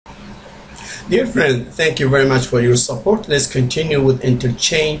Dear friend, thank you very much for your support. Let's continue with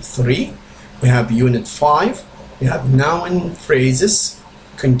Interchange 3. We have Unit 5. We have noun phrases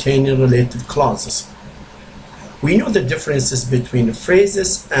containing related clauses. We know the differences between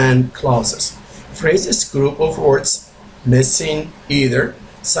phrases and clauses. Phrases, group of words missing either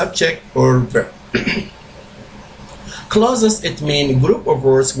subject or verb. Clauses, it means group of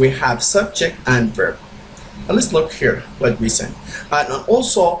words we have subject and verb. Now let's look here what we said. And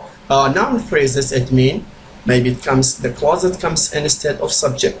also noun phrases, it means maybe the clause comes instead of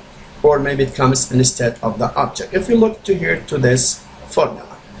subject, or maybe it comes instead of the object. If we look to this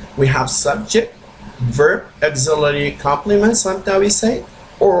formula, we have subject, verb, auxiliary, complement, sometimes we say,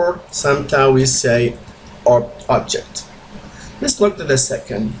 or sometimes we say object. Let's look to the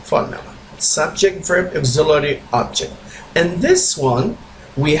second formula. Subject, verb, auxiliary, object. In this one,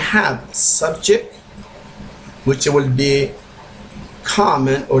 we have subject, which will be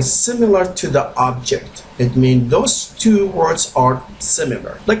common or similar to the object. It means those two words are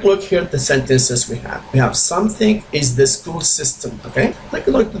similar. Like look here at the sentences we have. We have something is the school system. Okay. Like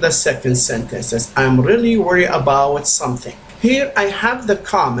look at the second sentences. I'm really worried about something. Here I have the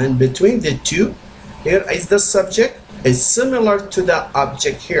common between the two. Here is the subject. It's similar to the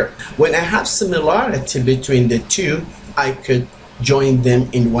object here. When I have similarity between the two, I could join them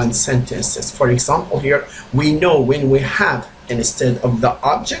in one sentence. For example, here we know when we have instead of the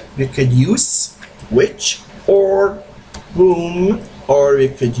object, we could use which or whom, or we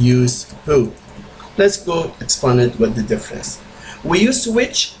could use who. Let's go explain it with the difference. We use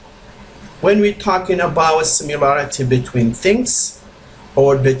which when we're talking about similarity between things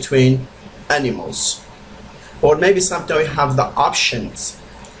or between animals, or maybe sometimes we have the options.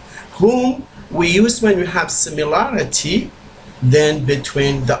 Whom we use when we have similarity then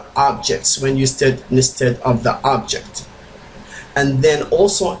between the objects, when you said instead of the object. And then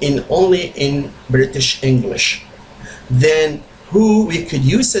also only in British English. Then who we could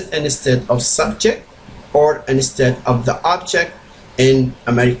use it instead of subject or instead of the object in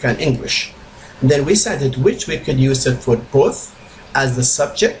American English. And then we said that which we could use it for both as the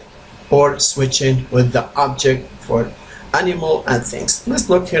subject or switching with the object for animal and things. Let's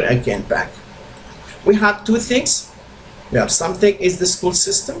look here again back. We have two things. We have something is the school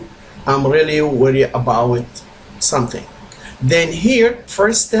system. I'm really worried about something. Then here,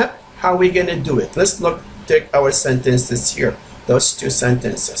 first step, how are we going to do it? Let's take our sentences here, those two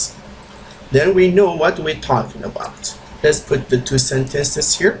sentences. Then we know what we're talking about. Let's put the two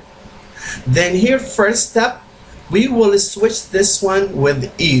sentences here. Then here, first step, we will switch this one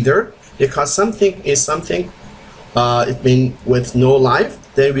with either, because something is something, it means with no life.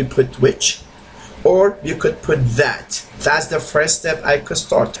 Then we put which, or you could put that. That's the first step I could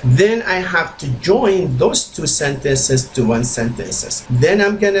start. Then I have to join those two sentences to one sentence. Then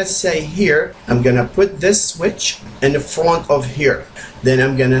I'm gonna say here, I'm gonna put this which in the front of here. Then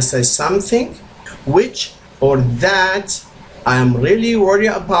I'm gonna say something which or that I'm really worried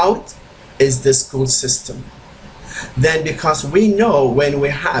about is the school system. Then because we know when we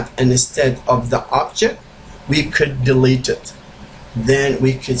have instead of the object, we could delete it. Then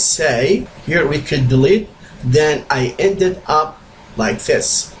we could say, here we could delete, then I ended up like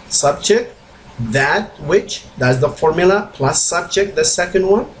this. Subject, that, which, that's the formula, plus subject, the second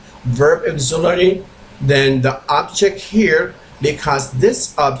one, verb auxiliary, then the object here, because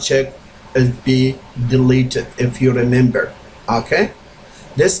this object will be deleted if you remember, okay?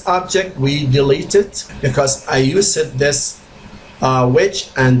 This object we deleted because I used this which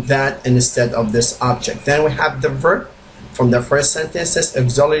and that instead of this object. Then we have the verb from the first sentences,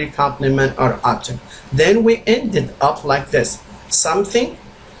 auxiliary, complement, or object. Then we ended up like this. Something,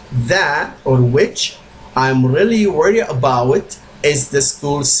 that, or which I'm really worried about is the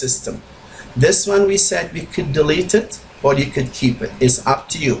school system. This one we said we could delete it or you could keep it. It's up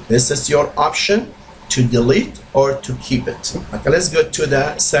to you. This is your option to delete or to keep it. Okay, let's go to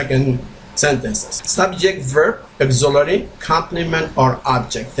the second sentences. Subject, verb, auxiliary, complement, or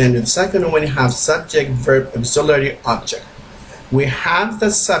object. Then the second one, we have subject, verb, auxiliary, object. We have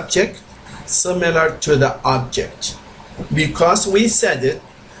the subject similar to the object because we said it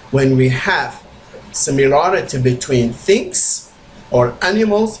when we have similarity between things or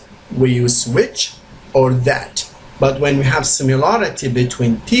animals, we use which or that. But when we have similarity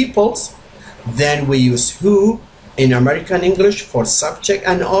between peoples, then we use who in American English for subject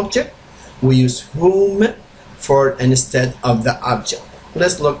and object. We use whom for instead of the object.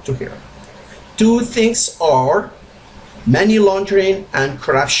 Let's look to here. Two things are money laundering and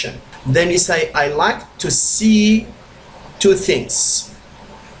corruption. Then you say, I like to see two things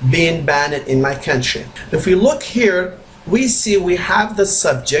being banned in my country. If we look here, we see we have the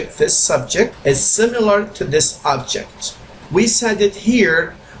subject. This subject is similar to this object. We said it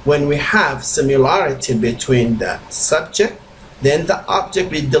here when we have similarity between the subject, then the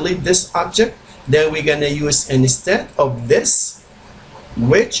object, we delete this object, then we're going to use instead of this,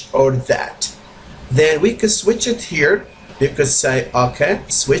 which or that. Then we could switch it here. You could say, okay,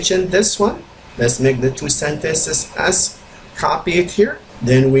 switch in this one. Let's make the two sentences as, copy it here.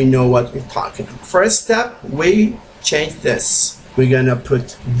 Then we know what we're talking about. First step, we change this. We're going to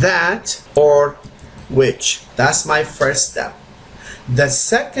put that or which. That's my first step. The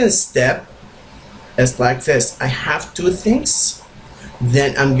second step is like this. I have two things.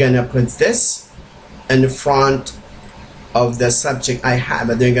 Then I'm going to put this in front of the subject I have.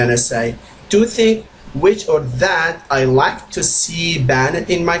 And they're going to say, two things, which or that I like to see banned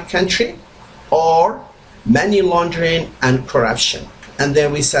in my country, or money laundering and corruption. And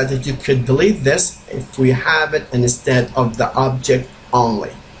then we said that you could delete this if we have it instead of the object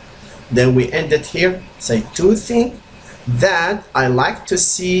only. Then we end it here, say two things that I like to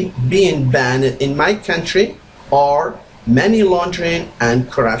see being banned in my country, or money laundering and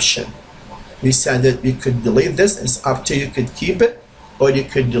corruption. We said that we could delete this. It's up to you. You could keep it or you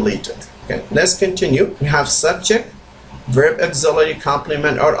could delete it. Okay, let's continue. We have subject, verb, auxiliary,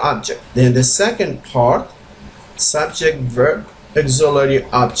 complement, or object. Then the second part, subject, verb, auxiliary,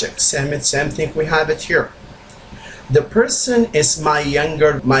 object. Same thing, we have it here. The person is my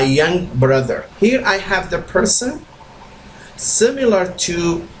young brother. Here I have the person similar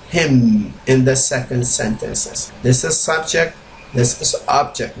to him in the second sentences. This is subject, this is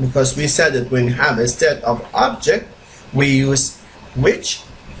object, because we said that when we have instead of object, we use which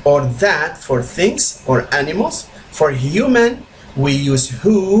or that for things or animals. For human, we use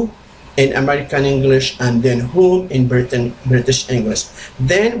who in American English and then whom in British English.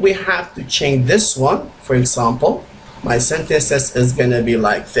 Then we have to change this one. For example, my sentences is gonna be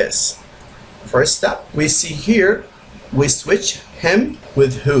like this. First step, we see here, we switch him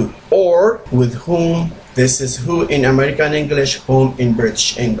with who, or with whom. This is who in American English, whom in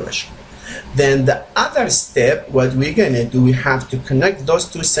British English. Then the other step, what we're gonna do, we have to connect those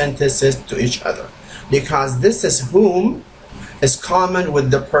two sentences to each other, because this is whom is common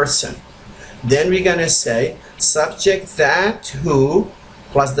with the person. Then we're gonna say subject that who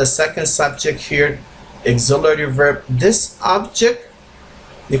plus the second subject here, auxiliary verb, this object,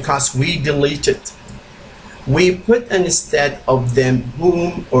 because we deleted, we put instead of them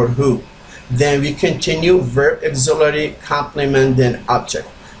whom or who. Then we continue verb, auxiliary, complement, then object.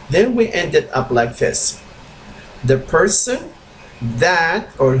 Then we ended up like this. The person that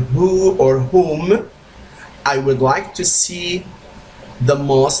or who or whom I would like to see the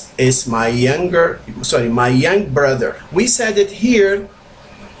most is my young brother. We said it here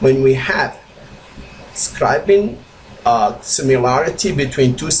when we have describing similarity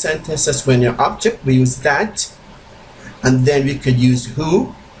between two sentences. When your object, we use that, and then we could use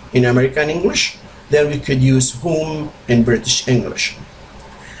who in American English, then we could use whom in British English.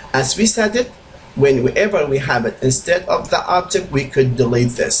 As we said it, whenever we have it instead of the object, we could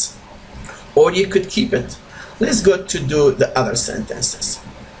delete this, or you could keep it. Let's go to do the other sentences.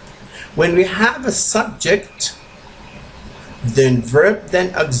 When we have a subject, then verb,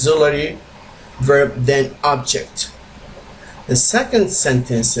 then auxiliary, verb, then object. The second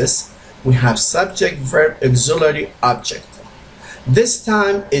sentences, we have subject, verb, auxiliary, object. This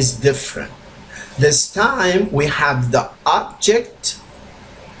time is different. This time we have the object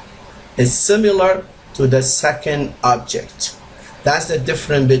is similar to the second object. That's the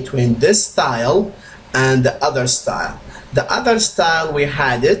difference between this style and the other style. The other style we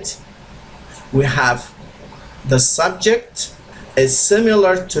had it, we have the subject is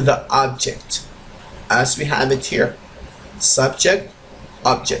similar to the object, as we have it here, subject,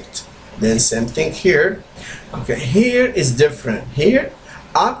 object. Then same thing here. Okay, here is different. Here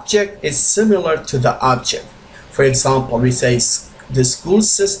object is similar to the object. For example, we say the school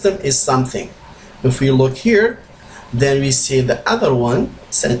system is something. If we look here, then we see the other one,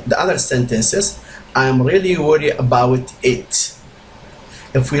 the other sentences, I'm really worried about it.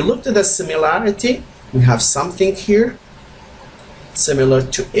 If we look to the similarity, we have something here similar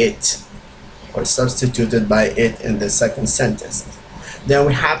to it, or substituted by it in the second sentence. Then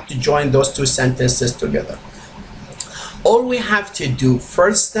we have to join those two sentences together. All we have to do,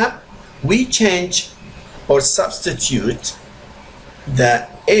 first step, we change or substitute the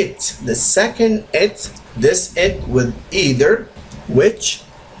it, the second it, this it with either which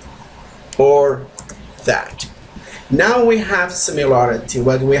or that. Now we have similarity.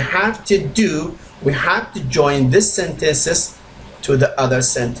 What we have to do, we have to join these sentences to the other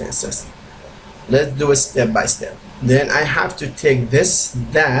sentences. Let's do it step by step. then I have to take this,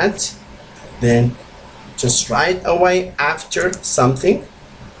 that, then just right away after something,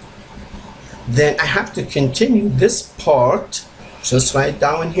 then I have to continue this part just right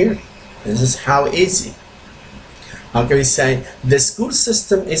down here. This is how easy. Okay, we say the school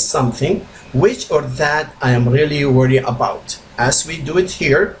system is something which or that I am really worried about. As we do it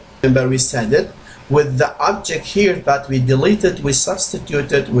here, remember we said it with the object here, but we deleted, we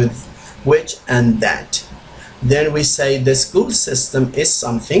substituted with which and that. Then we say the school system is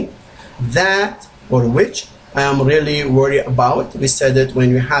something that or which I am really worried about. We said it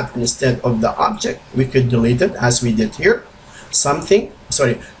when we have instead of the object, we could delete it as we did here. Something,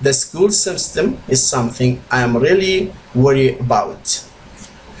 sorry, the school system is something I am really worried about.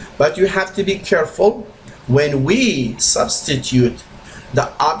 But you have to be careful when we substitute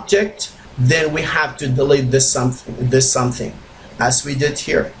the object, then we have to delete this something, as we did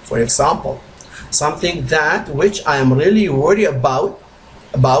here. For example, something that which I am really worried about.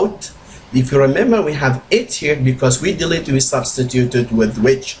 If you remember, we have it here because we deleted, we substituted with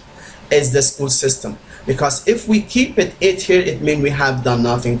which is the school system. Because if we keep it here, it means we have done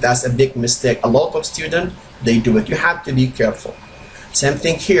nothing. That's a big mistake. A lot of students, they do it. You have to be careful. Same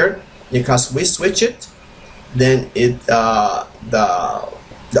thing here, because we switch it, then it the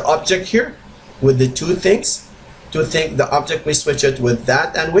object here with the two things, the object we switch it with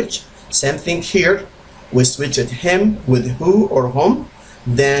that and which. Same thing here, we switch it him with who or whom.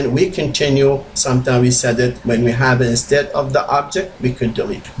 Then we continue. Sometimes we said it when we have it instead of the object, we could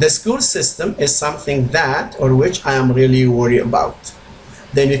delete. The school system is something that or which I am really worried about.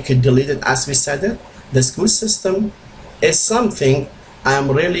 Then we could delete it as we said it. The school system is something I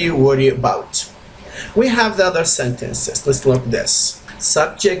am really worried about. We have the other sentences. Let's look at this.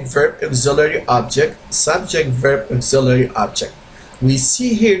 Subject, verb, auxiliary, object. Subject, verb, auxiliary, object. We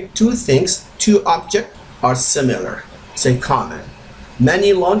see here two things. Two objects are similar. Say common.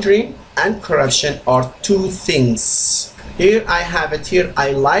 Money laundering and corruption are two things. Here I have it here.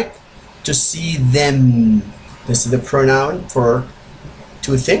 I like to see them. This is the pronoun for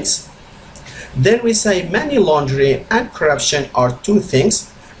two things. Then we say money laundering and corruption are two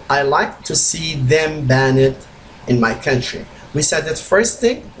things. I like to see them banned in my country. We said that first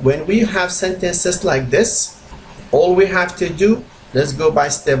thing, when we have sentences like this, all we have to do, let's go by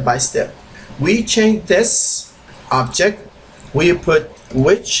step. We change this object, we put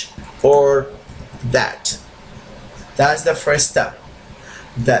which or that. That's the first step.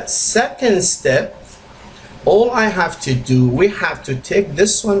 The second step, all I have to do, we have to take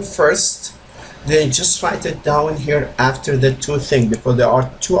this one first, then just write it down here after the two things because they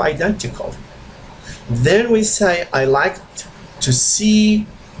are two identical. Then we say I like to see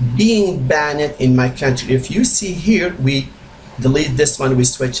being banned in my country. If you see here, we delete this one, we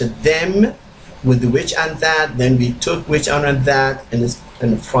switch it them with which and that, then we took which and that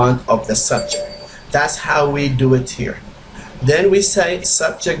in front of the subject. That's how we do it here. Then we say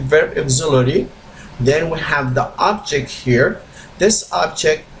subject, verb, auxiliary. Then we have the object here. This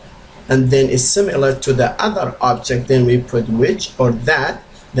object and then is similar to the other object. Then we put which or that.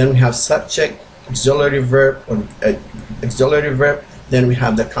 Then we have subject, auxiliary verb, or auxiliary verb. Then we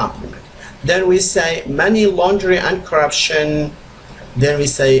have the complement. Then we say money laundering and corruption. Then we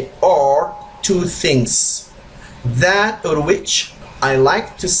say or two things that or which I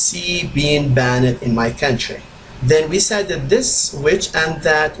like to see being banned in my country. Then we said that this which and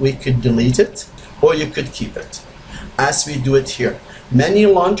that we could delete it or you could keep it as we do it here. Money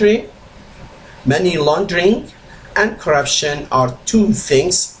laundering and corruption are two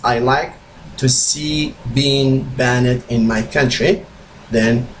things I like to see being banned in my country.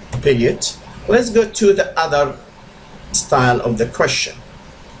 Then period. Let's go to the other style of the question.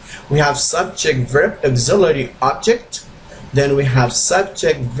 We have subject, verb, auxiliary, object. Then we have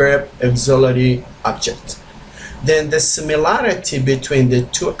subject, verb, auxiliary, object. Then the similarity between the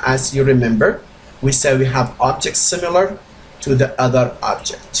two, as you remember, we say we have objects similar to the other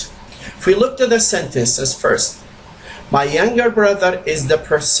object. If we look to the sentences first, my younger brother is the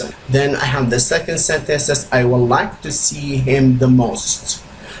person. Then I have the second sentence, I would like to see him the most.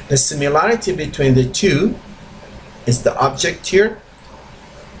 The similarity between the two is the object here,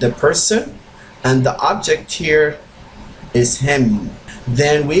 the person, and the object here is him.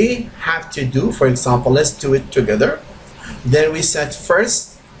 Then we have to do, for example, let's do it together. Then we said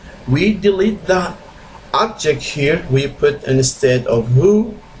first, we delete the object here. We put instead of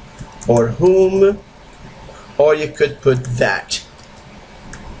who or whom, or you could put that.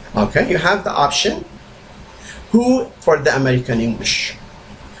 Okay, you have the option who for the American English.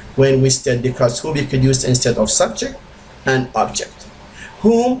 When we said because who we could use instead of subject and object.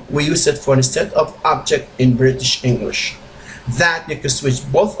 Whom, we use it for instead of object in British English. That, you can switch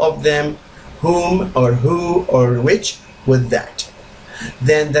both of them, whom or who or which, with that.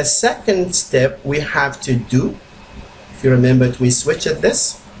 Then the second step we have to do, if you remember it, we switch at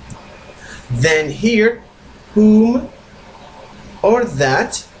this. Then here, whom or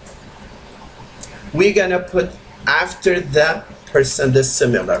that, we're gonna put after the person, the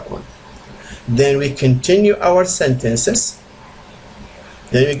similar one. Then we continue our sentences.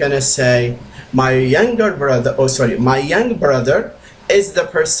 Then we're gonna say, my younger brother, my young brother is the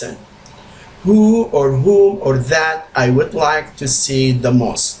person who or whom or that I would like to see the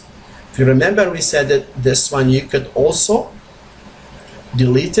most. If you remember, we said that this one you could also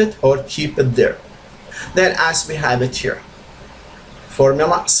delete it or keep it there. Then as we have it here,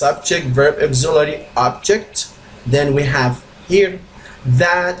 formula, subject, verb, auxiliary, object. Then we have here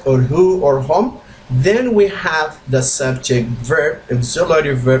that or who or whom. Then we have the subject, verb,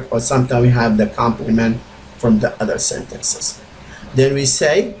 auxiliary verb, or sometimes we have the complement from the other sentences. Then we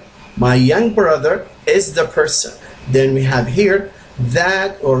say, my young brother is the person. Then we have here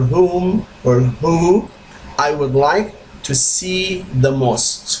that or whom or who I would like to see the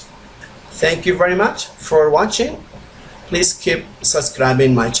most. Thank you very much for watching. Please keep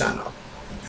subscribing my channel.